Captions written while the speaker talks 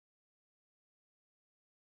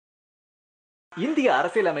இந்திய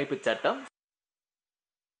அரசியலமைப்பு சட்டம்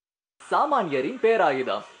சாமானியரின்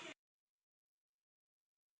பேராயுதம்.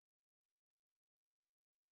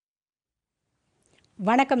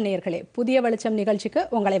 வணக்கம் நேயர்களே, புதிய வெளிச்சம் நிகழ்ச்சிக்கு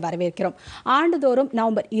உங்களை வரவேற்கிறோம். ஆண்டுதோறும்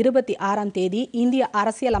நவம்பர் 26 இந்திய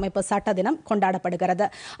அரசியலமைப்பு சட்ட தினம் கொண்டாடப்படுகிறது.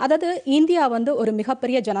 அதாவது இந்தியா ஒரு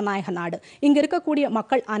மிகப்பெரிய ஜனநாயக நாடு. இங்க இருக்கக்கூடிய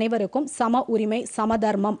மக்கள் அனைவருக்கும் சம உரிமை,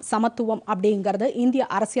 சமதர்மம், சமத்துவம் அப்படிங்கிறது இந்திய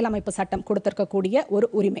அரசியலமைப்பு சட்டம் கொடுத்திருக்கக்கூடிய ஒரு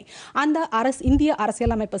உரிமை. அந்த இந்திய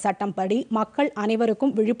அரசியலமைப்பு சட்டம் படி மக்கள்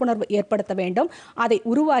அனைவருக்கும் விழிப்புணர்வு ஏற்படுத்த வேண்டும். அதை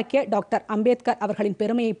உருவாக்கிய டாக்டர் அம்பேத்கர் அவர்களின்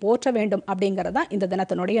பெருமையை போற்ற வேண்டும் அப்படிங்கிறது தான் இந்த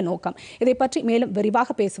தினத்தினுடைய நோக்கம். இதை பற்றி மேலும்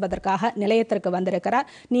விரிவாக பேசுவதற்காக நிலையத்திற்கு வந்திருக்கிறார்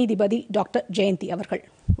நீதிபதி டாக்டர் ஜெயந்தி அவர்கள்.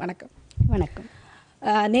 வணக்கம். வணக்கம்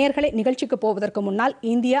நேயர்களே, நிகழ்ச்சிக்கு போவதற்கு முன்னால்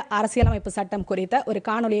இந்திய அரசியலமைப்பு சட்டம் குறித்த ஒரு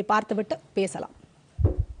காணொலியை பார்த்துவிட்டு பேசலாம்.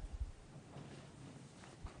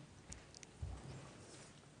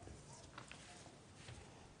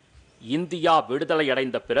 இந்தியா விடுதலை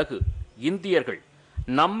அடைந்த பிறகு இந்தியர்கள்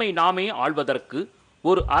நம்மை நாமே ஆள்வதற்கு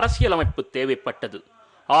ஒரு அரசியலமைப்பு தேவைப்பட்டது.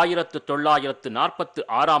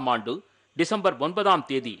 1946 டிசம்பர்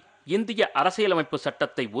 9 இந்திய அரசியலமைப்பு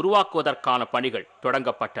சட்டத்தை உருவாக்குவதற்கான பணிகள்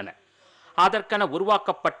தொடங்கப்பட்டன. அதற்கென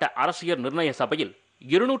உருவாக்கப்பட்ட அரசியல் நிர்ணய சபையில்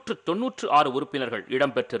 296 உறுப்பினர்கள்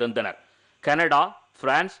இடம்பெற்றிருந்தனர். கனடா,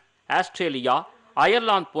 பிரான்ஸ், ஆஸ்திரேலியா,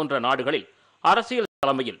 அயர்லாந்து போன்ற நாடுகளில் அரசியல்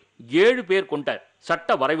தலைமையில் 7 பேர் கொண்ட சட்ட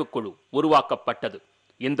வரைவுக்குழு உருவாக்கப்பட்டது.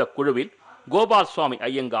 இந்த குழுவில் கோபால் சுவாமி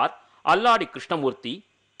ஐயங்கார், அல்லாடி கிருஷ்ணமூர்த்தி,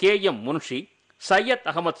 KM முன்ஷி, சையத்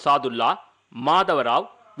அகமது சாதுல்லா, மாதவராவ்,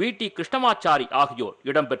 VT கிருஷ்ணமாச்சாரி ஆகியோர்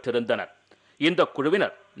இடம்பெற்றிருந்தனர். இந்த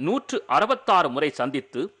குழுவினர் 166 முறை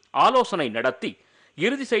சந்தித்து ஆலோசனை நடத்தி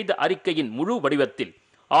இறுதி செய்த அறிக்கையின் முழு வடிவத்தில்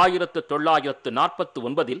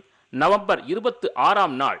 1949 நவம்பர்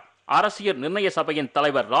 26 அரசியல் நிர்ணய சபையின்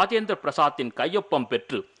தலைவர் ராஜேந்திர பிரசாத்தின் கையொப்பம்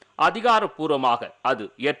பெற்று அதிகாரப்பூர்வமாக அது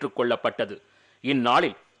ஏற்றுக்கொள்ளப்பட்டது.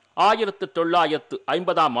 இந்நாளில்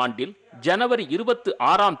 1950 ஜனவரி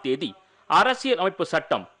 26 அரசியல் அமைப்பு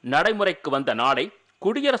சட்டம் நடைமுறைக்கு வந்த நாளை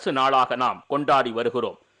குடியரசு நாளாக நாம் கொண்டாடி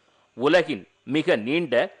வருகிறோம். உலகின் மிக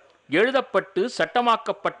நீண்ட எழுதப்பட்டு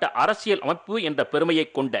சட்டமாக்கப்பட்ட அரசியல் அமைப்பு என்ற பெருமையை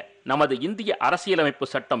கொண்ட நமது இந்திய அரசியலமைப்பு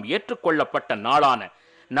சட்டம் ஏற்றுக்கொள்ளப்பட்ட நாளான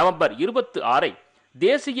நவம்பர் 26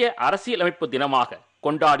 தேசிய அரசியலமைப்பு தினமாக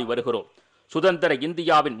கொண்டாடி வருகிறோம். சுதந்திர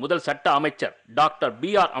இந்தியாவின் முதல் சட்ட அமைச்சர் டாக்டர்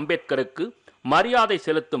BR அம்பேத்கருக்கு மரியாதை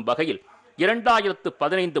செலுத்தும் வகையில்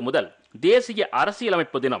 2015 முதல் தேசிய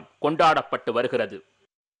அரசியலமைப்பு தினம் கொண்டாடப்பட்டு வருகிறது.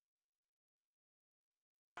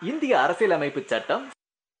 இந்திய அரசியலமைப்பு சட்டம்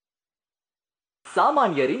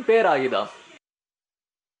சாமானியரின் பேராயுதம்.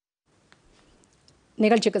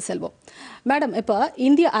 நிகழ்ச்சிக்கு செல்வோம். மேடம், இப்போ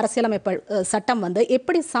இந்திய அரசியலமைப்பு சட்டம்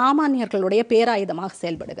எப்படி சாமானியர்களுடைய பேராயுதமாக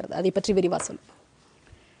செயல்படுகிறது, அதை பற்றி விரிவாக சொல்லுங்கள்.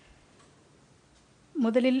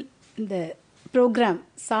 முதலில் இந்த ப்ரோக்ராம்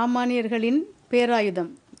சாமானியர்களின்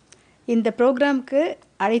பேராயுதம், இந்த ப்ரோக்ராமுக்கு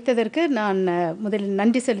அழைத்ததற்கு நான் முதலில்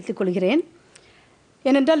நன்றி செலுத்திக் கொள்கிறேன்.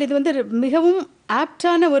 ஏனென்றால் இது மிகவும்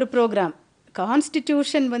ஆப்டான ஒரு ப்ரோக்ராம்.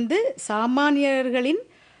 கான்ஸ்டிடியூஷன் சாமானியர்களின்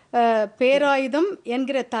பேராயுதம்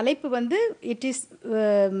என்கிற தலைப்பு இட் இஸ்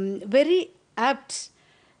வெரி ஆப்ட்.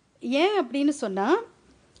 ஏன் அப்படின்னு சொன்னால்,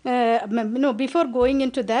 before going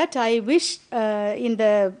in to that I wish இந்த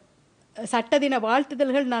சட்ட தின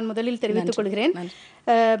வாழ்த்துதல்கள் நான் முதலில் தெரிவித்துக் கொள்கிறேன்.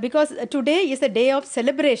 Because today is a day of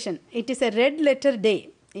celebration. It is a red letter டே.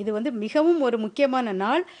 இது மிகவும் ஒரு முக்கியமான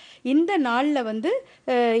நாள். இந்த நாளில்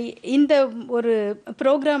இந்த ஒரு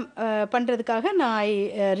ப்ரோக்ராம் பண்ணுறதுக்காக நான் I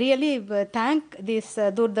really thank this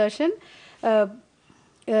Doordarshan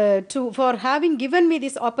for having given me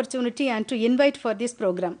this opportunity and to invite for this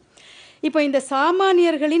program. இப்போ இந்த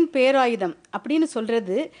சாமானியர்களின் பேராயுதம் அப்படின்னு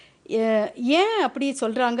சொல்கிறது ஏன் அப்படி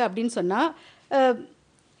சொல்கிறாங்க அப்படின்னு சொன்னால்,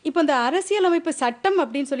 இப்போ இந்த அரசியலமைப்பு சட்டம்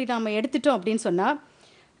அப்படின்னு சொல்லி நாம் எடுத்துட்டோம் அப்படின்னு சொன்னால்,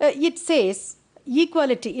 it chase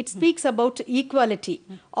equality. It speaks about equality.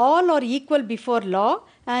 All are equal before law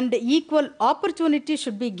and equal opportunity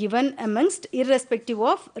should be given amongst irrespective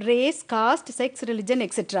of race, caste, sex, religion,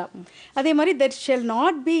 etc. அதே மாதிரி there shall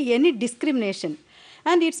not be any discrimination.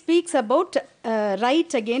 And it speaks about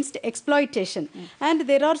right against exploitation. And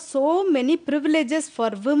there are so many privileges for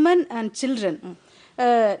women and children.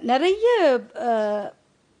 நிறைய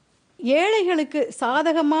ஏழைகளுக்கு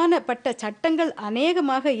சாதகமான பட்ட சட்டங்கள்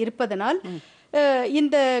அநேகமாக இருப்பதனால்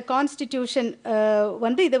இந்த கான்ஸ்டிடியூஷன்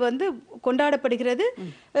இது கொண்டாடப்படுகிறது.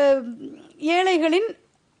 ஏழைகளின்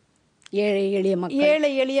ஏழை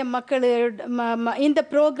எளிய மக்கள் இந்த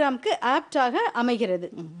ப்ரோக்ராம்க்கு ஆப்டாக அமைகிறது.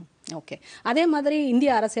 ஓகே. அதே மாதிரி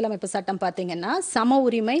இந்திய அரசியலமைப்பு சட்டம் பார்த்தீங்கன்னா சம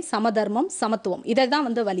உரிமை, சமதர்மம், சமத்துவம் இதை தான்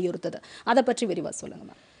வலியுறுத்துது. அதை பற்றி விரிவாக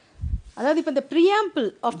சொல்லுங்க. அதாவது இப்போ இந்த ப்ரியாம்பிள்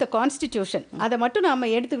ஆஃப் த கான்ஸ்டிடியூஷன் அதை மட்டும் நாம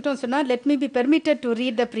எடுத்துக்கிட்டோம் சொன்னால் let me be permitted to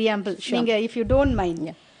read the preamble நீங்கள் இஃப் யூ டோன்ட்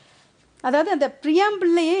மைண்ட். அதாவது அந்த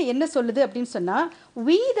ப்ரியாம்பிள்லையே என்ன சொல்லுது அப்படின்னு சொன்னால்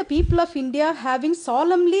we the people of India having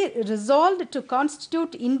solemnly resolved to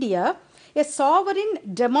constitute India a sovereign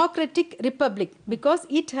democratic republic because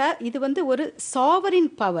இது வந்து ஒரு sovereign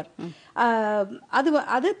power.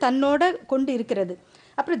 அது தன்னோட கொண்டு இருக்கிறது.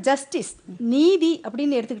 அப்புறம் ஜஸ்டிஸ் நீதி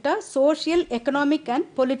அப்படின்னு எடுத்துக்கிட்டா சோஷியல் எக்கனாமிக் அண்ட்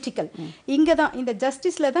பொலிட்டிக்கல். இங்கே தான் இந்த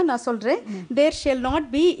ஜஸ்டிஸில் தான் நான் சொல்கிறேன் தேர் shell not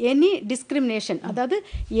be any discrimination. அதாவது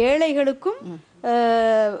ஏழைகளுக்கும்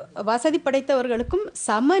வசதி படைத்தவர்களுக்கும்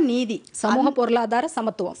சம நீதி, சமூக பொருளாதார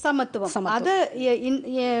சமத்துவம்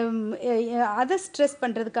அதை ஸ்ட்ரெஸ்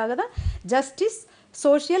பண்ணுறதுக்காக தான் justice,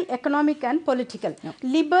 social, economic and political,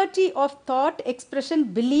 liberty of thought, expression,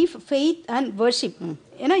 belief, faith and worship.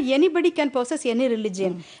 ஏன்னா anybody can possess any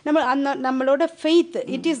religion. நம்மளோட faith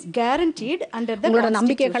it is guaranteed under the உங்களோட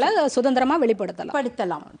நம்பிக்கைகளை சுதந்திரமா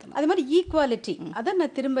வெளிப்படுத்தலாம். அதே மாதிரி ஈக்குவாலிட்டி, அதை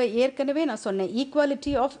நான் திரும்ப ஏற்கனவே நான் சொன்னேன்,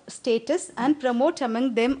 equality of status and promote among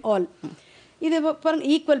them all. இது பாருங்க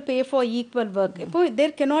equal pay for equal work. இப்போ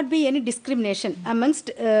தேர் cannot be any discrimination amongst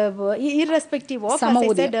irrespective of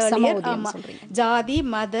ஜாதி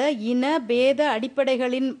மத இன பேத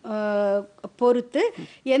அடிப்படைகளின் பொறுத்து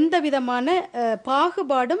எந்த விதமான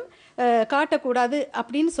பாகுபாடும் காட்டக்கூடாது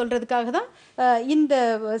அப்படின்னு சொல்றதுக்காக தான் இந்த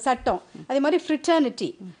சட்டம். அதே மாதிரி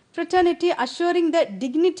fraternity assuring the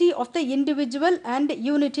dignity of the individual and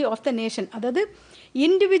unity of the nation. அதாவது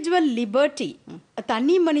இண்டிவிஜுவல் லிபர்ட்டி,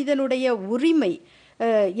 தனி மனிதனுடைய உரிமை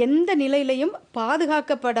எந்த நிலையிலையும்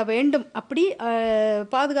பாதுகாக்கப்பட வேண்டும், அப்படி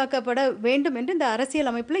பாதுகாக்கப்பட வேண்டும் என்று இந்த அரசியல்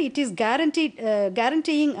அமைப்பில் இட் இஸ்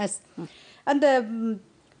guaranteeing us. அந்த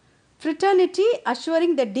fraternity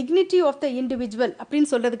assuring the dignity of the individual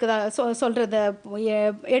அப்படின்னு சொல்கிறத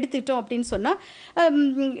எடுத்துக்கிட்டோம் அப்படின்னு சொன்னால்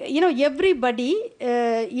everybody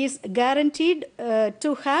is guaranteed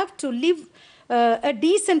to have to live a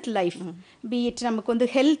decent life. be it நமக்கு வந்து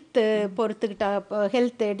ஹெல்த்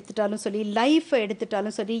ஹெல்த் எடுத்துட்டாலும் சரி, லைஃப்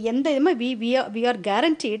எடுத்துட்டாலும் சரி, எந்த இதுவுமே we are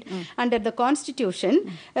guaranteed under the constitution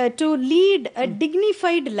to lead a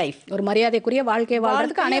dignified life. ஒரு மரியாதைக்குரிய வாழ்க்கை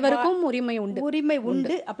வாழ்றதுக்கு அனைவருக்கும் உரிமை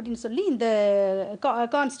உண்டு அப்படின்னு சொல்லி இந்த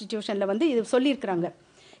கான்ஸ்டிடியூஷன்ல வந்து இது சொல்லியிருக்கிறாங்க.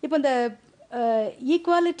 இப்போ இந்த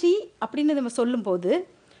ஈக்குவாலிட்டி அப்படின்னு நம்ம சொல்லும்போது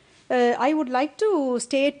I would like to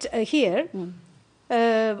state here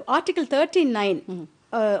Article 39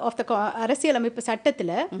 of the அரசியலமைப்பு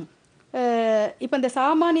சட்டத்தில் இப்போ இந்த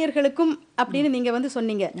சாமானியர்களுக்கும் அப்படின்னு நீங்கள் வந்து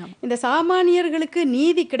சொன்னீங்க, இந்த சாமானியர்களுக்கு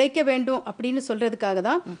நீதி கிடைக்க வேண்டும் அப்படின்னு சொல்கிறதுக்காக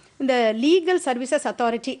தான் இந்த லீகல் சர்வீசஸ்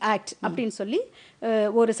அத்தாரிட்டி ஆக்ட் அப்படின்னு சொல்லி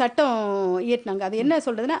ஒரு சட்டம் இயற்றினாங்க. அது என்ன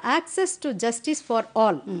சொல்கிறதுனா access to justice for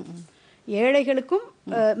all. ஏழைகளுக்கும்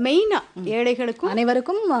மெயினா ஏழைகளுக்கும்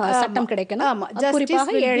அனைவருக்கும் சட்டம் கிடைக்கணும். ஆமா,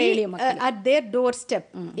 justice at their door step.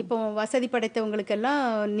 இப்போ வசதி படைத்தவங்களுக்கெல்லாம்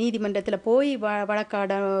நீதிமன்றத்தில் போய்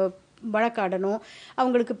வழக்காடணும்,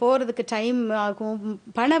 அவங்களுக்கு போகிறதுக்கு டைம் ஆகும்,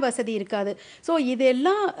 பண வசதி இருக்காது. ஸோ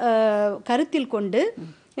இதெல்லாம் கருத்தில் கொண்டு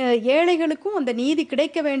ஏழைகளுக்கும் அந்த நீதி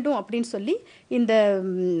கிடைக்க வேண்டும் அப்படின்னு சொல்லி இந்த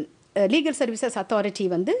லீகல் சர்வீசஸ் அத்தாரிட்டி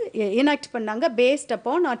வந்து எனாக்ட் பண்ணாங்க based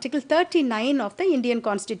upon article 39 of the Indian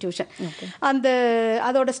constitution. அந்த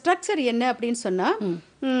அதோட ஸ்ட்ரக்சர் என்ன அப்படின்னு சொன்னால்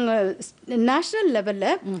நேஷனல்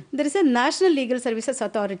லெவலில் there is a national legal services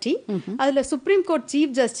authority. அதில் சுப்ரீம் கோர்ட்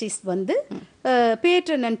சீஃப் ஜஸ்டிஸ் வந்து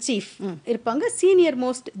பேட்ரன் அண்ட் சீஃப் இருப்பாங்க, சீனியர்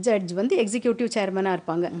மோஸ்ட் ஜட்ஜ் வந்து எக்ஸிக்யூட்டிவ் சேர்மனாக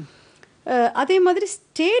இருப்பாங்க. அதே மாதிரி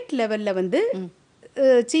ஸ்டேட் லெவலில் வந்து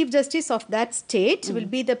chief justice of that state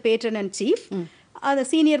will be the patron and chief. அது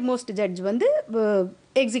சீனியர் மோஸ்ட் ஜட்ஜ் வந்து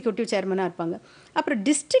எக்ஸிக்யூட்டிவ் சேர்மனாக இருப்பாங்க. அப்புறம்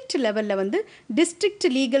டிஸ்ட்ரிக்ட் லெவலில் வந்து டிஸ்ட்ரிக்ட்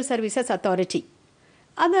லீகல் சர்வீசஸ் அத்தாரிட்டி,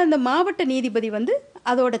 அது அந்த மாவட்ட நீதிபதி வந்து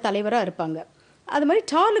அதோட தலைவராக இருப்பாங்க. அது மாதிரி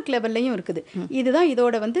தாலுக் லெவல்லையும் இருக்குது. இதுதான்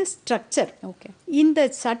இதோட வந்து ஸ்ட்ரக்சர். இந்த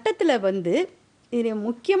சட்டத்தில் வந்து இது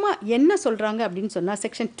முக்கியமாக என்ன சொல்கிறாங்க அப்படின்னு சொன்னால்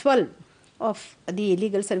section 12 of the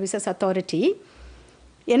legal services authority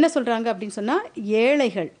என்ன சொல்கிறாங்க அப்படின்னு சொன்னால்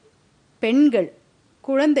ஏழைகள், பெண்கள்,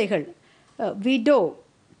 குழந்தைகள், விடோ,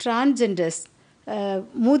 டிரான்ஜெண்டர்ஸ்,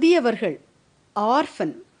 முதியவர்கள்,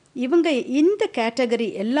 ஆர்ஃபன், இவங்க இந்த கேட்டகரி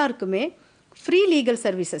எல்லாருக்குமே ஃப்ரீ லீகல்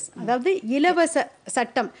சர்வீசஸ், அதாவது இலவச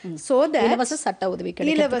சட்டம். ஸோ இலவச சட்ட உதவி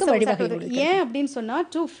ஏன் அப்படின்னு சொன்னால்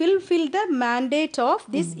to fulfil the mandate of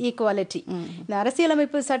this equality. இந்த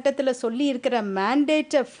அரசியலமைப்பு சட்டத்தில் சொல்லி இருக்கிற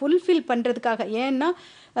மேண்டேட்டை ஃபுல்ஃபில் பண்ணுறதுக்காக. ஏன்னா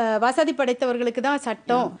வசதி படைத்தவர்களுக்கு தான்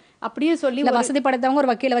சட்டம் அப்படின்னு சொல்லி வசதி படைத்தவங்க ஒரு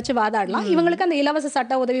வக்கீல வச்சு வாதாடலாம். இவங்களுக்கு அந்த இலவச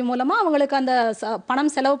சட்ட உதவி மூலமா அவங்களுக்கு அந்த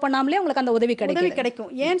பணம் செலவு பண்ணாமலே அவங்களுக்கு அந்த உதவி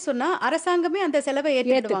கிடைக்கும். ஏன்னு சொன்னா அரசாங்கமே அந்த செலவை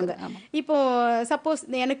ஏற்றுடுவாங்க. இப்போ சப்போஸ்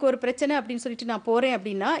எனக்கு ஒரு பிரச்சனை அப்படின்னு சொல்லிட்டு நான் போறேன்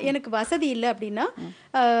அப்படின்னா, எனக்கு வசதி இல்லை அப்படின்னா,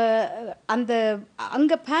 அந்த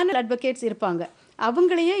அங்க பேனல் அட்வொகேட்ஸ் இருப்பாங்க.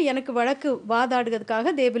 அவங்களையே எனக்கு வழக்கு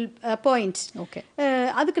வாதாடுறதுக்காக தே வில் அப்பாயிண்ட். ஓகே.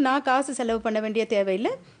 அதுக்கு நான் காசு செலவு பண்ண வேண்டிய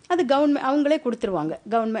தேவையில்லை. அது கவர்மெண்ட் அவங்களே கொடுத்துருவாங்க.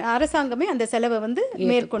 அரசாங்கமே அந்த செலவை வந்து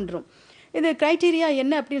மேற்கொண்டுரும். இது க்ரைட்டீரியா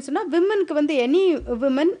என்ன அப்படின்னு சொன்னால், விமனுக்கு வந்து any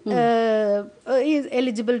women is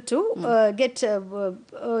eligible to get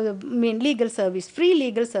legal service, free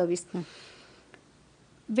legal service.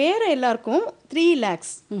 வேற எல்லாருக்கும் 3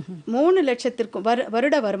 lakhs 3 லட்சத்திற்கும்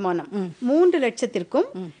வருட வருமானம் 3 லட்சத்திற்கும்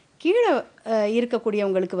கீழே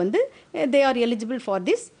இருக்கக்கூடியவங்களுக்கு வந்து they are eligible for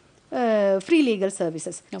this free legal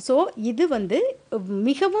services. So இது வந்து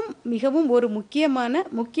மிகவும் மிகவும் ஒரு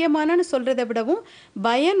முக்கியமானன்னு சொல்கிறத விடவும்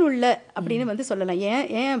பயனுள்ள அப்படின்னு வந்து சொல்லலாம்.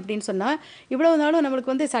 ஏன் அப்படின்னு சொன்னால், இவ்வளவு நாளும்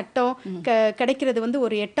நம்மளுக்கு வந்து சட்டம் கிடைக்கிறது வந்து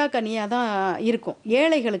ஒரு எட்டாக்கனியாக தான் இருக்கும்.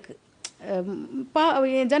 ஏழைகளுக்கு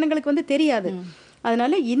ஜனங்களுக்கு வந்து தெரியாது.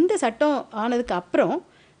 அதனால இந்த சட்டம் ஆனதுக்கு அப்புறம்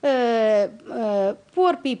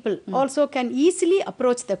poor people also can easily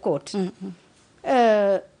approach the court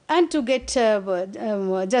and to get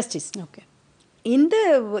justice. Okay. இந்த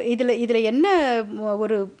இதில் என்ன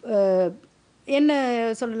ஒரு என்ன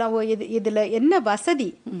சொல்லலாம், இதில் என்ன வசதி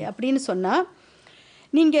அப்படின்னு சொன்னால்,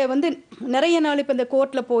 நீங்கள் வந்து நிறைய நாள் இப்போ இந்த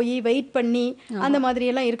கோர்ட்டில் போய் வெயிட் பண்ணி அந்த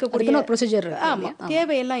மாதிரியெல்லாம் இருக்கக்கூடிய ப்ரொசீஜர், ஆமாம்,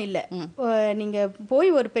 தேவையெல்லாம் இல்லை. நீங்கள் போய்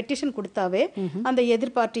ஒரு பெட்டிஷன் கொடுத்தாவே அந்த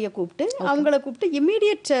எதிர்பார்ட்டியை கூப்பிட்டு அவங்கள கூப்பிட்டு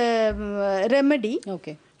இம்மீடியட் ரெமெடி,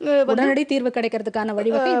 ஓகே, உடனடி தீர்வு கிடைக்கிறதுக்கான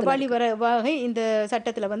வகை இந்த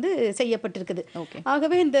சட்டத்தில் வந்து செய்யப்பட்டிருக்குது.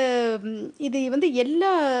 ஆகவே இது வந்து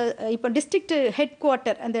எல்லா இப்போ டிஸ்ட்ரிக்ட் ஹெட்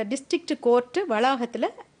குவார்ட்டர், அந்த டிஸ்ட்ரிக்ட் கோர்ட்டு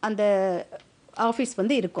வளாகத்தில் அந்த ஆஃபீஸ்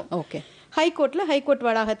வந்து இருக்கும். ஓகே. ஹைகோர்ட்டில் ஹைகோர்ட்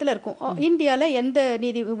வளாகத்தில் இருக்கும். இந்தியாவில் எந்த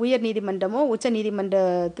உயர் நீதிமன்றமோ உச்ச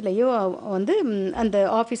நீதிமன்றத்திலேயோ வந்து அந்த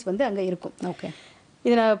ஆஃபீஸ் வந்து அங்கே இருக்கும். ஓகே.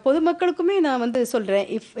 இது நான் பொதுமக்களுக்குமே நான் வந்து சொல்கிறேன்,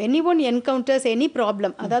 if any one encounters any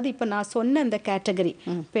problem, அதாவது இப்போ நான் சொன்ன அந்த கேட்டகரி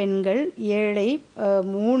பெண்கள், ஏழை,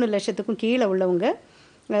 3 லட்சத்துக்கும் கீழே உள்ளவங்க,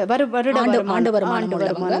 வருட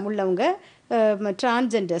வருமானம் உள்ளவங்க,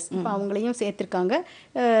 டிரான்ஸ்ஜெண்டர்ஸ் இப்போ அவங்களையும் சேர்த்துருக்காங்க,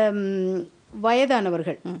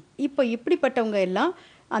 வயதானவர்கள், இப்போ இப்படிப்பட்டவங்க எல்லாம்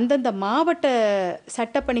அந்தந்த மாவட்ட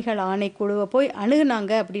சட்டப்பணிகள் ஆணைக்குழுவை போய்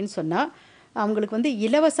அணுகுனாங்க அப்படின்னு சொன்னால், அவங்களுக்கு வந்து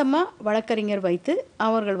இலவசமாக வழக்கறிஞர் வைத்து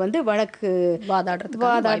அவர்கள் வந்து வழக்கு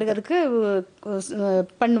வாதாடுறதுக்கு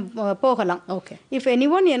போகலாம். Okay. If any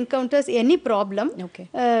one encounters any problem,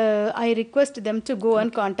 I request them to go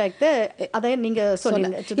and contact. அதை நீங்கள்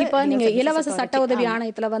சொல்லுங்க. இப்போ நீங்கள் இலவச சட்ட உதவி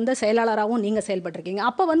ஆணையத்தில் வந்து செயலாளராகவும் நீங்கள் செயல்பட்டிருக்கீங்க.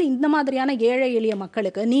 அப்போ வந்து இந்த மாதிரியான ஏழை எளிய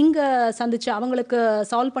மக்களுக்கு நீங்கள் சந்திச்சு அவங்களுக்கு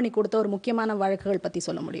சால்வ் பண்ணி கொடுத்த ஒரு முக்கியமான வழக்குகள் பற்றி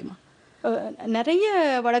சொல்ல முடியுமா? நிறைய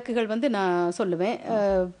வழக்குகள் வந்து நான் சொல்லுவேன்.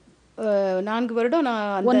 4 வருடம்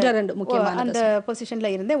நான் அந்த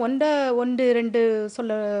பொசிஷனில் இருந்தேன். 1-2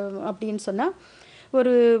 சொல்ல அப்படின்னு சொன்னால்,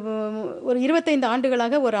 ஒரு 25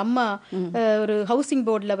 ஆண்டுகளாக ஒரு அம்மா ஒரு ஹவுசிங்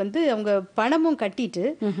போர்டில் வந்து அவங்க பணமும் கட்டிட்டு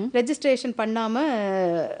ரெஜிஸ்ட்ரேஷன் பண்ணாமல்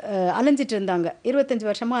அலைஞ்சிட்டு இருந்தாங்க.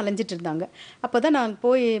 25 வருஷமாக அலைஞ்சிட்டு இருந்தாங்க. அப்போ தான் நான்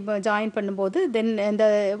போய் ஜாயின் பண்ணும்போது தென் இந்த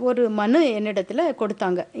ஒரு மனு என்னிடத்தில்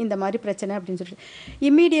கொடுத்தாங்க, இந்த மாதிரி பிரச்சனை அப்படின்னு சொல்லிட்டு.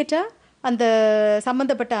 இம்மீடியட்டாக அந்த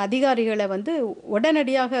சம்பந்தப்பட்ட அதிகாரிகளை வந்து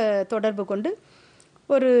உடனடியாக தொடர்பு கொண்டு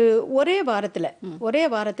ஒரே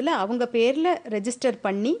வாரத்தில் அவங்க பேரில் ரெஜிஸ்டர்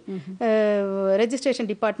பண்ணி ரெஜிஸ்ட்ரேஷன்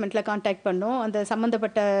டிபார்ட்மெண்ட்டில் கான்டாக்ட் பண்ணோம். அந்த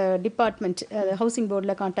சம்மந்தப்பட்ட டிபார்ட்மெண்ட் ஹவுசிங்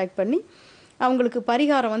போர்டில் கான்டாக்ட் பண்ணி அவங்களுக்கு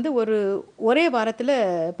பரிகாரம் வந்து ஒரே வாரத்தில்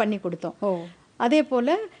பண்ணி கொடுத்தோம். அதே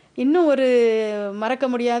போல் இன்னும் ஒரு மறக்க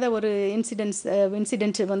முடியாத ஒரு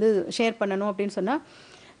இன்சிடென்ட் வந்து ஷேர் பண்ணணும் அப்படின்னு சொன்னால்,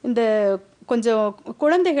 இந்த கொஞ்சம்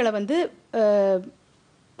குழந்தைகளை வந்து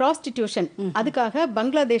ப்ராஸ்டிடியூஷன் அதுக்காக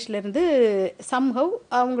பங்களாதேஷ்லேருந்து சம்ஹவ்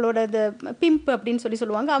அவங்களோட பிம்ப் அப்படின்னு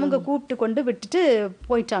சொல்லுவாங்க, அவங்க கூப்பிட்டு கொண்டு விட்டுட்டு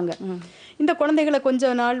போயிட்டாங்க. இந்த குழந்தைகளை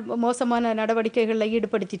கொஞ்ச நாள் மோசமான நடவடிக்கைகளில்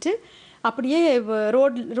ஈடுபடுத்திட்டு அப்படியே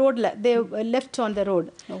ரோடில் they left on the road.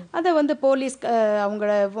 அதை வந்து போலீஸ் அவங்கள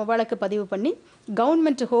வழக்கு பதிவு பண்ணி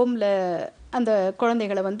கவர்மெண்ட் ஹோமில் அந்த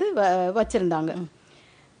குழந்தைகளை வந்து வச்சுருந்தாங்க.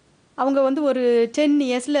 அவங்க வந்து ஒரு 10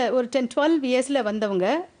 இயர்ஸில் 12 இயர்ஸில் வந்தவங்க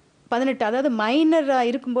 18, அதாவது மைனராக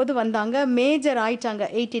இருக்கும்போது வந்தாங்க, மேஜர் ஆயிட்டாங்க,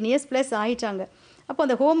 18 இயர்ஸ் ப்ளஸ் ஆயிட்டாங்க. அப்போ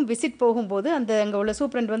அந்த ஹோம் விசிட் போகும்போது அங்கே உள்ள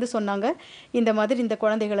சூப்பரண்ட் வந்து சொன்னாங்க, இந்த மாதிரி இந்த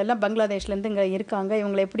குழந்தைகளெல்லாம் பங்களாதேஷ்லேருந்து இங்கே இருக்காங்க,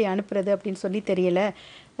 இவங்களை எப்படி அனுப்புறது அப்படின்னு சொல்லி தெரியலை,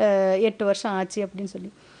 8 வருஷம் ஆச்சு அப்படின்னு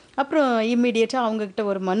சொல்லி. அப்புறம் இம்மீடியட்டாக அவங்கக்கிட்ட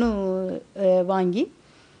ஒரு மனு வாங்கி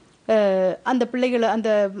அந்த பிள்ளைகளை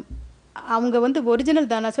அவங்க வந்து ஒரிஜினல்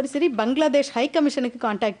தானா சரி பங்களாதேஷ் ஹை கமிஷனுக்கு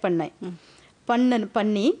கான்டாக்ட்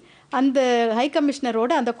பண்ணி அந்த ஹை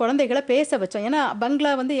கமிஷனரோட அந்த குழந்தைகளை பேச வச்சோம். ஏன்னா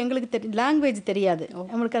பங்களா வந்து எங்களுக்கு லாங்குவேஜ் தெரியாது,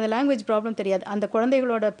 நம்மளுக்கு அந்த லாங்குவேஜ் ப்ராப்ளம் தெரியாது. அந்த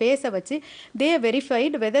குழந்தைகளோட பேச வச்சு தே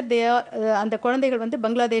வெரிஃபைடு வெதர் தே ஆர், அந்த குழந்தைகள் வந்து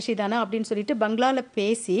பங்களாதேஷி தானே அப்படின்னு சொல்லிட்டு பங்களாவில்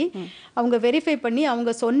பேசி அவங்க வெரிஃபை பண்ணி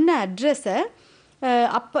அவங்க சொன்ன அட்ரஸை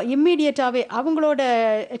அப்போ இம்மீடியட்டாகவே அவங்களோட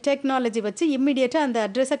டெக்னாலஜி வச்சு இம்மீடியட்டாக அந்த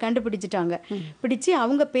அட்ரஸை கண்டுபிடிச்சிட்டாங்க. பிடிச்சி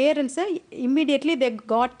அவங்க பேரண்ட்ஸை immediately they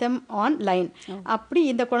got them on line. அப்படி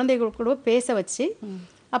இந்த குழந்தைகள் கூட பேச வச்சு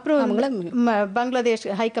அப்புறம் பங்களாதேஷ்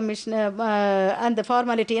ஹை கமிஷனர் அந்த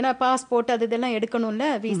ஃபார்மாலிட்டி, ஏன்னா பாஸ்போர்ட் அது இதெல்லாம் எடுக்கணும்ல,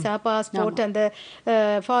 விசா பாஸ்போர்ட் அந்த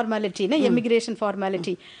ஃபார்மாலிட்டின்னா எமிக்ரேஷன்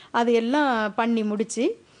ஃபார்மாலிட்டி அது எல்லாம் பண்ணி முடிச்சு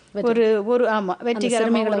ஒரு ஒரு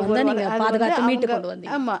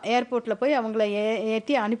ஏர்போர்ட்ல போய் அவங்கள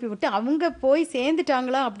ஏற்றி அனுப்பிவிட்டு அவங்க போய்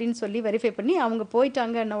சேர்ந்துட்டாங்களா அப்படின்னு சொல்லி வெரிஃபை பண்ணி அவங்க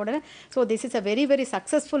போயிட்டாங்கன்ன உடனே so this is a very very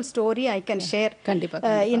successful story I can share.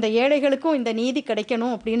 இந்த ஏழைகளுக்கும் இந்த நீதி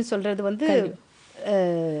கிடைக்கணும் அப்படின்னு சொல்றது வந்து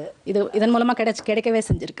இதன் மூலமா கிடைக்கவே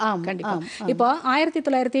செஞ்சிருக்கு. கண்டிப்பா. இப்போ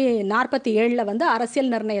 1947 வந்து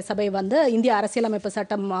அரசியல் நிர்ணய சபை வந்து இந்திய அரசியலமைப்பு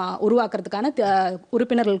சட்டம் உருவாக்குறதுக்கான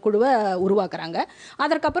உறுப்பினர்கள் குழுவை உருவாக்குறாங்க.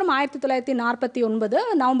 அதற்கப்புறம் 1949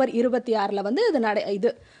 நவம்பர் 26 வந்து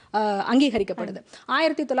இது அங்கீகரிக்கப்படுது.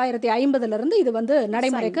 1950 இது வந்து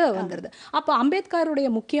நடைமுறைக்கு வந்துடுது. அப்போ அம்பேத்கருடைய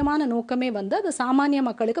முக்கியமான நோக்கமே வந்து அது சாமானிய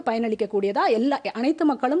மக்களுக்கு பயனளிக்கக்கூடியதா, அனைத்து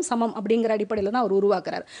மக்களும் சமம் அப்படிங்கிற அடிப்படையில் தான் அவர்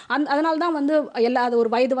உருவாக்குறாரு. அதனால தான் வந்து அது ஒரு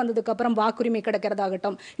வயது வந்ததுக்கு அப்புறம் வாக்குரிமை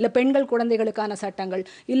கிடைக்கிறதாகட்டும், இல்லை பெண்கள் குழந்தைகளுக்கான சட்டங்கள்,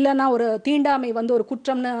 இல்லைன்னா ஒரு தீண்டாமை வந்து ஒரு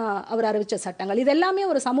குற்றம்னு அவர் அறிவிச்ச சட்டங்கள், இது எல்லாமே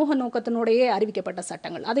ஒரு சமூக நோக்கத்தினுடைய அறிவிக்கப்பட்ட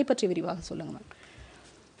சட்டங்கள். அதை பற்றி விரிவாக சொல்லுங்க மேம்.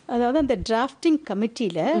 அதாவது அந்த டிராஃப்டிங்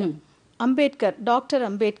கமிட்டியில் அம்பேத்கர், டாக்டர்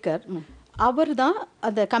அம்பேத்கர் அவர் தான்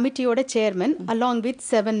அந்த கமிட்டியோட சேர்மன் அலாங் வித்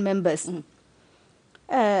 7 members.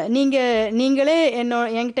 நீங்களே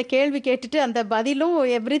என்கிட்ட கேள்வி கேட்டுட்டு அந்த பதிலும்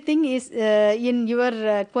every thing is in your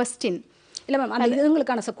question. இல்லை மேம், அந்த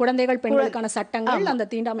இதுங்களுக்கான குழந்தைகள் பெண்களுக்கான சட்டங்கள், அந்த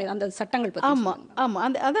தீண்டாமை அந்த சட்டங்கள் பற்றி. ஆமாம் ஆமாம்,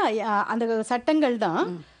 அதான் அந்த சட்டங்கள் தான்.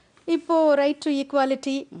 இப்போ ரைட் டு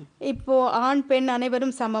ஈக்குவாலிட்டி, இப்போ ஆண் பெண்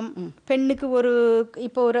அனைவரும் சமம், பெண்ணுக்கு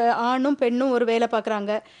இப்போ ஒரு ஆணும் பெண்ணும் ஒரு வேலை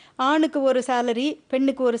பார்க்குறாங்க, ஆணுக்கு ஒரு சேலரி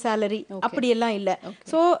பெண்ணுக்கு ஒரு சேலரி அப்படியெல்லாம் இல்லை.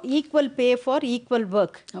 So equal pay for equal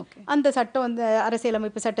work அந்த சட்டம் அந்த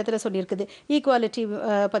அரசியலமைப்பு சட்டத்தில் சொல்லியிருக்குது. ஈக்குவாலிட்டி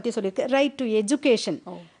பற்றி சொல்லியிருக்கு. Right to education,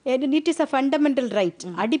 it is a fundamental right,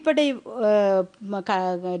 அடிப்படை.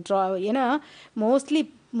 ஏன்னா மோஸ்ட்லி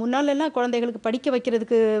முன்னாலெல்லாம் குழந்தைகளுக்கு படிக்க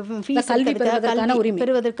வைக்கிறதுக்கு ஃபீஸ்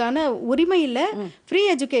பெறுவதற்கான உரிமை இல்லை, ஃப்ரீ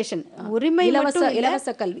எஜுகேஷன் உரிமை,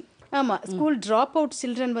 இலவச கல்வி. ஆமாம், ஸ்கூல் ட்ராப் அவுட்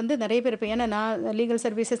சில்ட்ரன் வந்து நிறைய பேர். இப்போ ஏன்னா நான் லீகல்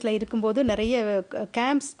சர்வீசஸில் இருக்கும்போது நிறைய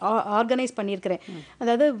கேம்ப்ஸ் ஆர்கனைஸ் பண்ணியிருக்கிறேன்.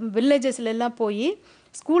 அதாவது வில்லேஜஸ்ல எல்லாம் போய்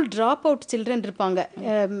ஸ்கூல் ட்ராப் அவுட் சில்ட்ரன் இருப்பாங்க,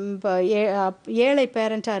 இப்போ ஏழை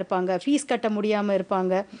பேரண்ட்டாக இருப்பாங்க, ஃபீஸ் கட்ட முடியாமல்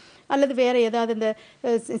இருப்பாங்க, அல்லது வேறு ஏதாவது இந்த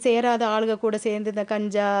சேராத ஆளுக கூட சேர்ந்து இந்த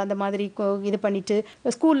கஞ்சா அந்த மாதிரி இது பண்ணிவிட்டு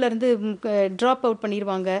ஸ்கூல்லேருந்து ட்ராப் அவுட்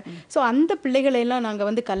பண்ணிடுவாங்க. ஸோ அந்த பிள்ளைகளெல்லாம் நாங்கள்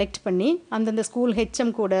வந்து கலெக்ட் பண்ணி அந்தந்த ஸ்கூல்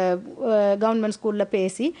ஹெச்எம் கூட கவர்மெண்ட் ஸ்கூலில்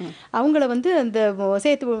பேசி அவங்கள வந்து அந்த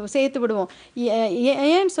சேர்த்து விடுவோம்.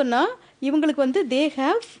 ஏன்னு சொன்னால் இவங்களுக்கு வந்து they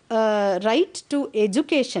have right to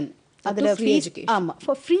education, அதில் ஃபீஸ். ஆமாம்,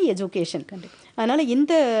 ஃபார் ஃப்ரீ எஜுகேஷன். அதனால்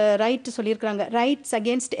இந்த ரைட் சொல்லியிருக்கிறாங்க. ரைட்ஸ்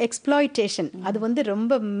அகேன்ஸ்ட் எக்ஸ்ப்ளாய்டேஷன், அது வந்து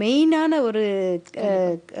ரொம்ப மெயினான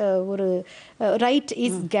ஒரு ரைட்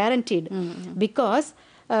இஸ் கேரண்டீடு. பிகாஸ்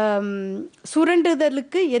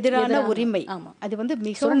சுரண்டுதலுக்கு எதிரான உரிமை, அது வந்து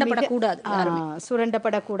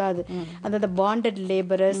சுரண்டப்படக்கூடாது. அந்த பாண்டட்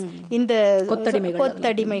லேபரர்ஸ், இந்த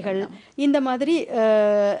கொத்தடிமைகள், இந்த மாதிரி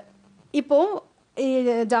இப்போ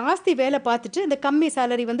ஜாஸ்தி வேலை பார்த்துட்டு இந்த கம்மி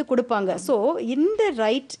சேலரி வந்து கொடுப்பாங்க. ஸோ இந்த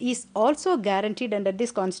right is also guaranteed under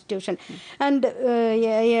this constitution. And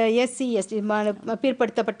SC ST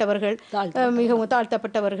பிற்படுத்தப்பட்டவர்கள், மிகவும்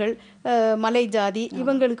தாழ்த்தப்பட்டவர்கள், மலை ஜாதி,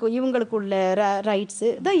 இவங்களுக்குள்ள ரைட்ஸு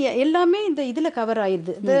தான் எல்லாமே இந்த இதில் கவர்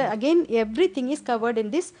ஆயிடுது. Again every thing is covered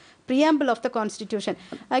in this preamble of the constitution.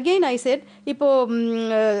 Again I said, இப்போ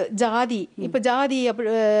ஜாதி, இப்போ ஜாதி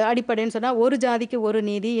அடிப்படைன்னு சொன்னால் ஒரு ஜாதிக்கு ஒரு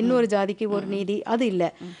நீதி, இன்னொரு ஜாதிக்கு ஒரு நீதி, அது இல்லை.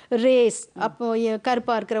 ரேஸ், அப்போ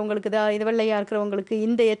கருப்பாக இருக்கிறவங்களுக்கு தான், இது வெள்ளையாக இருக்கிறவங்களுக்கு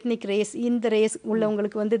இந்த எத்னிக் ரேஸ், இந்த ரேஸ்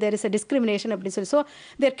உள்ளவங்களுக்கு வந்து there is a discrimination அப்படி சொல்லி. So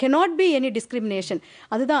there cannot be any discrimination.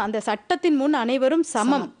 அதுதான் அந்த சட்டத்தின் முன் அனைவரும்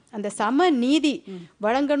சமம், அந்த சம நீதி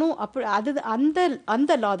வழங்கணும். அப்படி அது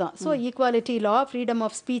அந்த லா தான். So equality law, freedom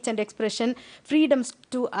of speech and expression, freedom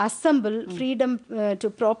to assemble, freedom to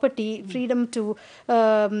property, freedom to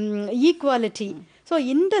equality. So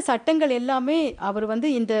இந்த சட்டங்கள் எல்லாமே அவர் வந்து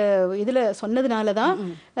இந்த இதில் சொன்னதுனால தான்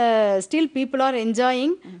still people are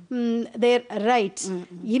enjoying there rights.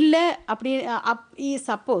 இல்லை அப்படி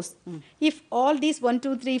suppose if all these 1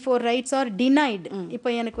 2 3 4 rights R denied,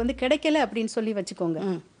 இப்போ எனக்கு வந்து கிடைக்கல அப்படின்னு சொல்லி வச்சுக்கோங்க.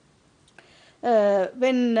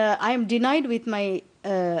 When I am denied with my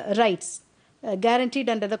rights guaranteed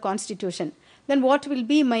under the constitution, then what will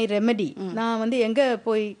be my remedy? நான் வந்து எங்கே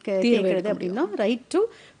போய் கேட்கறது அப்படின்னா right to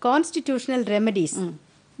constitutional remedies.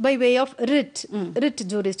 by way of writ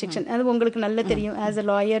jurisdiction. அது உங்களுக்கு நல்லா தெரியும். As a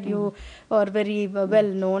lawyer you are very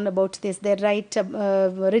well known about this. The right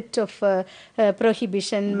writ of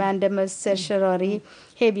prohibition, mandamus, certiorari,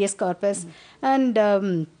 habeas corpus, and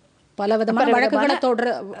பல விதமான வழக்குகளை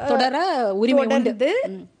தொடர உரிமை உண்டு.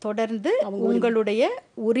 தொடர்ந்து உங்களுடைய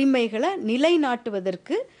உரிமைகளை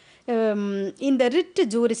நிலைநாட்டுவதற்கு இந்த writ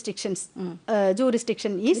jurisdiction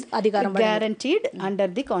is guaranteed under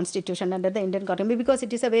the constitution, under the Indian Constitution, because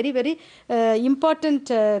it is a very very important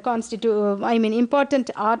important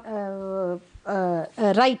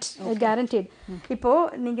right guaranteed. இப்போ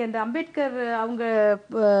நீங்க இந்த அம்பேத்கர்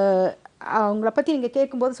அவங்கள பத்தி நீங்க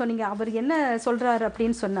கேட்கும்போது சொன்னீங்க அவர் என்ன சொல்றாரு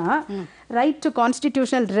அப்படின்னு சொன்னா ரைட் டு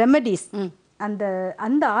கான்ஸ்டிடியூஷனல் ரெமெடிஸ்.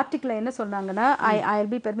 அந்த ஆர்டிகிள் என்ன சொன்னாங்கன்னா I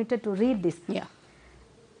will be permitted to read this.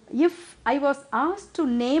 If I was asked to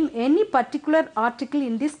name any particular article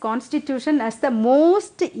in this constitution as the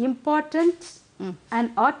most important an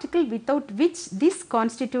article without which this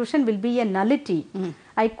constitution will be a nullity,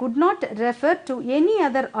 I could not refer to any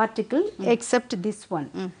other article except this one.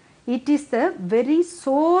 It is the very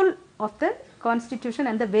soul of the constitution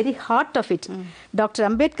and the very heart of it. Doctor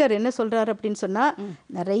Ambedkar என்ன சொல்றாரு அப்படின்னு சொன்னா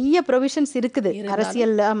நிறைய provisions இருக்குது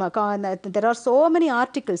அரசியல். ஆமா, there are so many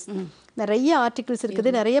articles, நிறைய articles இருக்குது,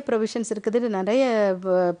 நிறைய ப்ரொவிஷன்ஸ் இருக்குது, நிறைய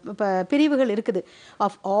பிரிவுகள் இருக்குது.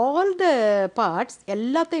 ஆஃப் ஆல் த பார்ட்ஸ்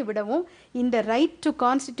எல்லாத்தையும் விடவும் இந்த ரைட் டு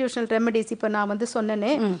கான்ஸ்டிடியூஷனல் ரெமெடிஸ், இப்போ நான் வந்து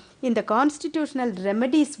சொன்னேனே, இந்த கான்ஸ்டிடியூஷனல்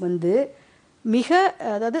ரெமெடிஸ் வந்து மிக,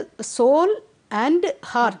 அதாவது சோல் அண்ட்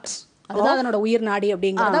ஹார்ட், அதுதான் அதனோட உயிர் நாடி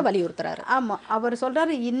அப்படிங்கறத வலியுறுத்துறாரு. ஆமா, அவர்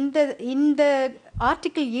சொல்றாரு இந்த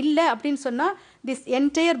ஆர்டிகிள் இல்ல அப்படின்னு சொன்னா this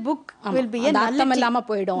entire book will be a அர்த்தம் இல்லாம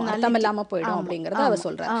போயிடும் அப்படிங்கறத அவர்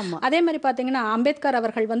சொல்றாரு. அதே மாதிரி பாத்தீங்கன்னா அம்பேத்கர்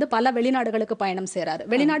அவர்கள் வந்து பல வெளிநாடுகளுக்கு பயணம் செய்றாரு.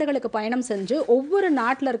 வெளிநாடுகளுக்கு பயணம் செஞ்சு ஒவ்வொரு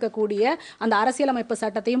நாட்டுல இருக்கக்கூடிய அந்த அரசியலமைப்பு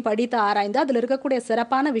சட்டத்தையும் படித்து ஆராய்ந்து அதுல இருக்கக்கூடிய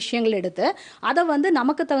சிறப்பான விஷயங்கள் எடுத்து அதை வந்து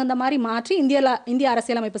நமக்கு தகுந்த மாதிரி மாற்றி இந்திய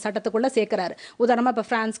அரசியலமைப்பு சட்டத்துக்குள்ள சேர்க்கிறாரு. உதாரணமா இப்ப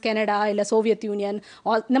பிரான்ஸ், கனடா, இல்ல சோவியத் யூனியன்,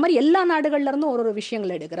 இந்த மாதிரி எல்லா நாடுகள்ல இருந்தும் ஒரு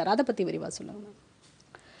விஷயங்கள் எடுக்கிறார். அதை பத்தி விரிவா சொல்லுங்க.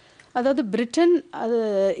 அதாவது பிரிட்டன் அது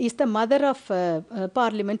is the mother of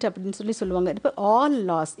parliament அப்படின்னு சொல்லுவாங்க. இப்போ ஆல்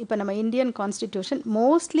லாஸ், இப்போ நம்ம Indian constitution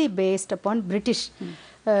mostly based upon British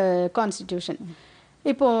constitution.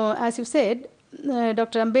 இப்போ as you said,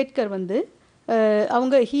 doctor Ambedkar வந்து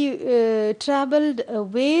அவங்க ஹீ ட்ராவல்ட்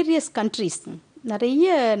வேரியஸ் கண்ட்ரீஸ்,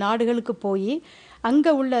 நிறைய நாடுகளுக்கு போய்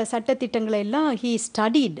அங்கே உள்ள சட்டத்திட்டங்களை எல்லாம் he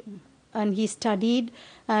studied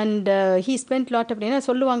and he spend lot. அப்படின்னா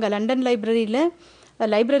சொல்லுவாங்க, லண்டன்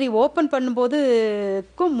லைப்ரரி ஓப்பன்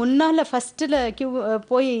பண்ணும்போதுக்கும் முன்னால் ஃபஸ்ட்டில் கியூ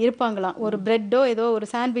போய் இருப்பாங்களாம். ஒரு ப்ரெட்டோ ஏதோ ஒரு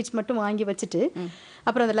சாண்ட்விச் மட்டும் வாங்கி வச்சுட்டு,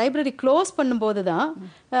 அப்புறம் அந்த லைப்ரரி க்ளோஸ் பண்ணும்போது தான்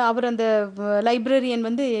அவர் அந்த லைப்ரரியன்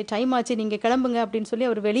வந்து டைம் ஆச்சு நீங்கள் கிளம்புங்க அப்படின்னு சொல்லி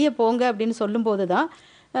அவர் வெளியே போங்க அப்படின்னு சொல்லும்போது தான்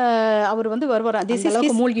அவர் வந்து வருவாராம். திஸ்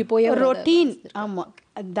இஸ் மூழ்கி போய் ரொட்டீன். ஆமாம்,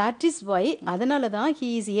 தட் இஸ் வை, அதனால தான் he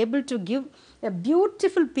is able to give a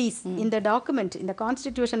beautiful piece in the document, in the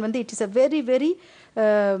constitution வந்து it is a very very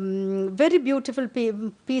very beautiful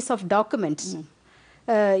piece of document.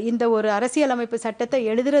 இந்த ஒரு அரசியலமைப்பு சட்டத்தை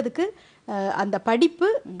எழுதுறதுக்கு அந்த படிப்பு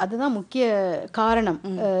அதுதான் முக்கிய காரணம்,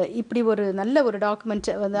 இப்படி ஒரு நல்ல ஒரு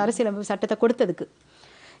டாக்குமெண்ட் அரசியலமைப்பு சட்டத்தை கொடுத்ததுக்கு.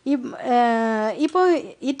 இப்போ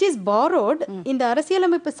இட் இஸ் பாரோட், இந்த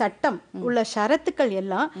அரசியலமைப்பு சட்டம் உள்ள ஷரத்துக்கள்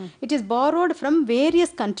எல்லாம் it is borrowed from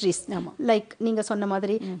various countries. Like நீங்க சொன்ன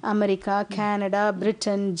மாதிரி அமெரிக்கா, கனடா,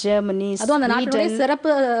 பிரிட்டன், ஜெர்மனி,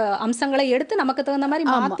 சிறப்பு அம்சங்களை எடுத்து நமக்கு தகுந்த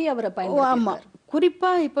மாதிரி மாத்தி அவரை பயன்படுத்தினார்.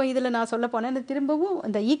 குறிப்பாக இப்போ இதில் நான் சொல்ல போனேன், திரும்பவும்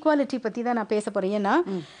இந்த ஈக்குவாலிட்டி பற்றி தான் நான் பேச போகிறேன். ஏன்னா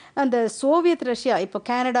அந்த சோவியத் ரஷ்யா, இப்போ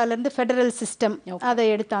கனடாலேருந்து ஃபெடரல் சிஸ்டம் அதை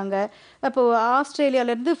எடுத்தாங்க. அப்போது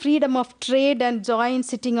ஆஸ்திரேலியாவிலேருந்து freedom of trade and joint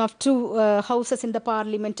sitting of 2 houses இந்த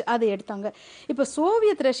பார்லிமெண்ட் அதை எடுத்தாங்க. இப்போ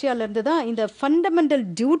சோவியத் ரஷ்யாவிலேருந்து தான் இந்த ஃபண்டமெண்டல்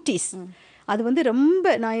டியூட்டிஸ், அது வந்து ரொம்ப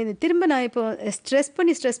நான் இப்போ ஸ்ட்ரெஸ்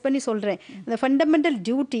பண்ணி சொல்கிறேன், இந்த ஃபண்டமெண்டல்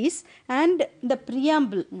டியூட்டிஸ் அண்ட் இந்த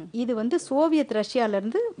ப்ரியாம்பிள், இது வந்து சோவியத்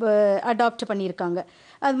ரஷ்யாவிலேருந்து அடாப்ட் பண்ணியிருக்காங்க.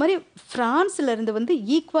 அது மாதிரி ஃப்ரான்ஸ்லேருந்து வந்து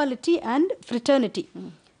ஈக்குவாலிட்டி அண்ட் ஃப்ரிட்டர்னிட்டி,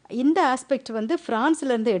 இந்த ஆஸ்பெக்ட் வந்து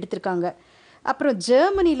ஃப்ரான்ஸ்லேருந்து எடுத்திருக்காங்க. அப்புறம்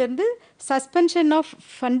ஜெர்மனிலேருந்து suspension of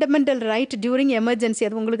fundamental right during emergency,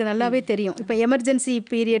 அது உங்களுக்கு நல்லாவே தெரியும். இப்போ எமர்ஜென்சி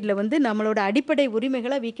பீரியடில் வந்து நம்மளோட அடிப்படை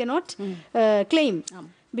உரிமைகளை we cannot claim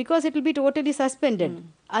because it will be totally suspended.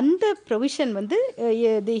 அந்த ப்ரொவிஷன் வந்து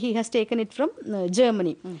he has taken it from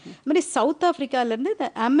Germany. மாதிரி சவுத் ஆஃப்ரிக்காவிலேருந்து இந்த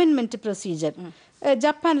அமெண்ட்மெண்ட் ப்ரொசீஜர்,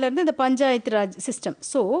 ஜப்பான்லேருந்து இந்த panchayat Raj system.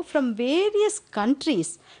 So from various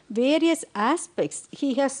countries various aspects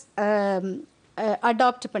he has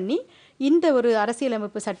adapt பண்ணி இந்த ஒரு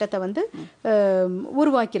அரசியலமைப்பு சட்டத்தை வந்து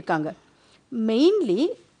உருவாக்கியிருக்காங்க. மெயின்லி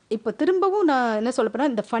இப்போ திரும்பவும் நான் என்ன சொல்ல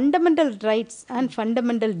போனால், இந்த fundamental rights and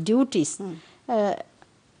fundamental duties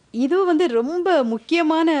இது வந்து ரொம்ப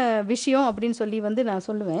முக்கியமான விஷயம் அப்படின்னு சொல்லி வந்து நான்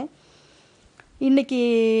சொல்லுவேன். இன்னைக்கு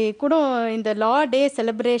கூட இந்த லா டே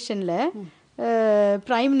செலிப்ரேஷனில்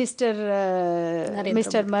prime minister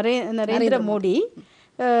mister Narendra Modi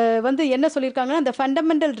வந்து என்ன சொல்லியிருக்காங்கன்னா, அந்த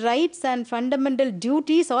fundamental rights and fundamental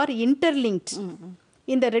duties are interlinked.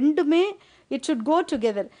 இந்த ரெண்டுமே இட் ஷுட் கோ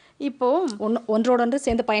டுகெதர். இப்போ ஒன்றோடொன்று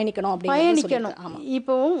சேர்ந்து பயணிக்கணும்.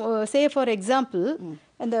 இப்போ சே ஃபார் எக்ஸாம்பிள்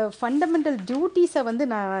இந்த ஃபண்டமெண்டல் டியூட்டிஸை வந்து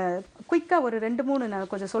நான் குயிக்காக ஒரு 2-3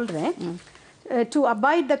 நான் கொஞ்சம் சொல்கிறேன். டு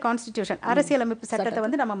அபாய்ட் த கான்ஸ்டிடியூஷன், அரசியலமைப்பு சட்டத்தை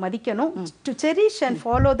வந்து நம்ம மதிக்கணும். To cherish and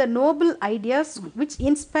follow the Nobel ideas which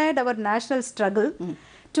inspired our national struggle.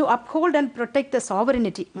 To uphold and protect the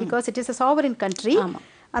sovereignty because it is a sovereign country.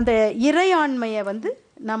 அந்த இறையாண்மையை வந்து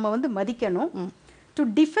நம்ம வந்து மதிக்கணும். To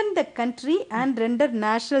defend the country and render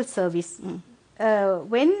national service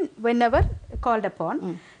whenever called upon.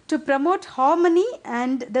 To promote harmony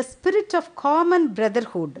and the spirit of common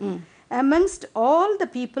brotherhood amongst all the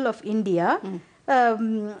people of India,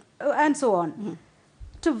 and so on.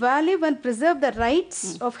 To value and preserve the rights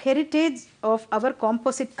of heritage of our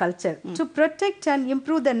composite culture. To protect and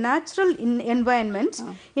improve the natural environment,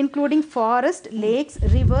 including forest, lakes,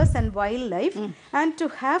 rivers and wildlife, and to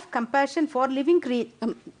have compassion for living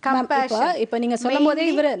compassion. இப்ப நீங்க சொல்லும்போதே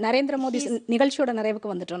இவர் நரேந்திர மோடி நிகழ்ச்சியோட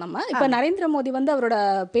நிறைவுக்கு வந்துட்டோம் நம்ம. இப்ப நரேந்திர மோடி வந்து அவரோட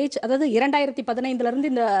பேச்சு, அதாவது 2015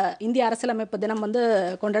 இருந்து இந்த இந்திய அரசியலமைப்பு தினம் வந்து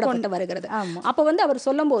கொண்டாடப்பட்டு வருகிறது. அப்ப வந்து அவர்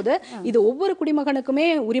சொல்லும்போது இது ஒவ்வொரு குடிமகனுக்குமே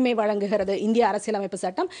உரிமை வழங்குகிறது இந்திய அரசியலமைப்பு சட்டம்.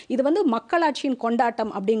 இது வந்து மக்களாட்சியின்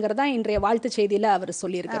கொண்டாட்டம் அப்படிங்கறதா இன்றைய வாழ்த்து செய்தியில அவர்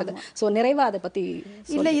சொல்லியிருக்கிறது. சோ நிறைவா அதை பத்தி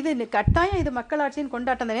இல்ல, இது கட்டாயம் இது மக்களாட்சியின்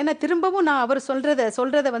கொண்டாட்டம் தான். ஏன்னா திரும்பவும் நான் அவர்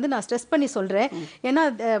சொல்றத வந்து நான் ஸ்ட்ரெஸ் பண்ணி சொல்றேன். ஏன்னா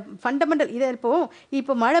ஃபண்டமெண்டல் இது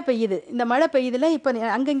இப்போ மழை பெய்யுது. இந்த மழை பெய்யுதுல இப்போ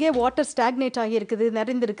அங்கங்கே வாட்டர் ஸ்டாக்னேட் ஆகி இருக்குது,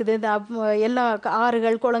 நிறைந்திருக்குது. இந்த எல்லா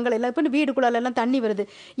ஆறுகள் குளங்கள் எல்லாம் இப்போ வீடுக்குள்ளால எல்லாம் தண்ணி வருது.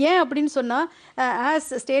 ஏன் அப்படின்னு சொன்னா, as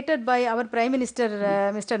stated by our prime minister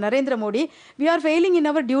mister Narendra Modi, we are failing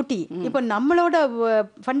in our duty. இப்போ நம்மளோட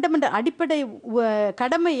ஃபண்டமெண்டல் அடிப்படை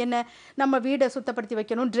கடமை என்ன? நம்ம வீடை சுத்தப்படுத்தி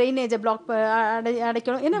வைக்கணும், ட்ரைனேஜை பிளாக்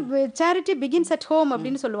அடைக்கணும். ஏன்னா சேரிட்டி பிகின்ஸ் அட் ஹோம்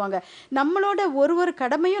அப்படின்னு சொல்லுவாங்க. நம்மளோட ஒரு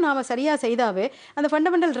கடமையும் நாம சரியா செய்தாவே அந்த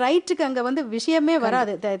ஃபண்டமெண்டல் ரைட்டுக்கு அங்க வந்து விஷயமே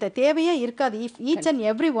வராது, தேவையே இருக்காது. If each and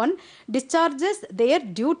every one discharges there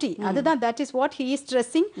duty, அதுதான் that is what he is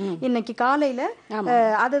stressing. இன்னைக்கு காலையில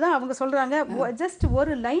அதுதான் அவங்க சொல்றாங்க. ஜஸ்ட்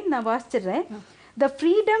ஒரு லைன் நான் வாசிச்சிடுறேன். The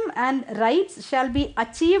freedom and rights shall be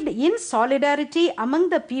achieved in solidarity among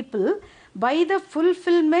the people by the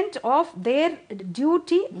fulfillment of their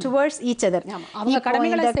duty towards each other. அவங்க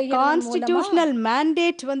கடமைகளை செய்யறது மூலமா கான்ஸ்டிடியூஷனல்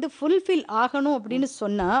mandate வந்து fulfill ஆகணும் அப்படின்னு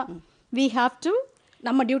சொன்னா we have to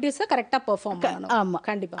நம்ம டியூட்டிஸை கரெக்டா பெர்ஃபார்ம் பண்ணணும். ஆமா,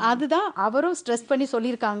 கண்டிப்பா. அதுதான் அவரும் ஸ்ட்ரெஸ் பண்ணி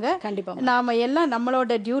சொல்லியிருக்காங்க. கண்டிப்பா. நாம எல்லாம்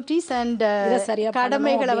நம்மளோட டியூட்டிஸ் அண்ட்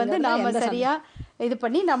கடமைகளை வந்து நாம சரியா இது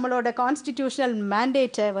பண்ணி நம்மளோட கான்ஸ்டிடியூஷனல்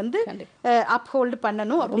மேண்டேட்டை வந்து அப்ஹோல்ட்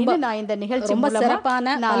பண்ணணும் அப்படின்னு நான் இந்த நிகழ்ச்சி ரொம்ப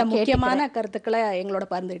சிறப்பான பல முக்கியமான கருத்துக்களை எங்களோட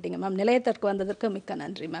பகிர்ந்துக்கிட்டீங்க மேம். நிலையத்திற்கு வந்ததற்கு மிக்க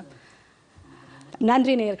நன்றி மேம்.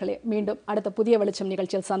 நன்றி நேயர்களே. மீண்டும் அடுத்த புதிய வெளிச்சம்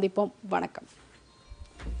நிகழ்ச்சியில் சந்திப்போம். வணக்கம்.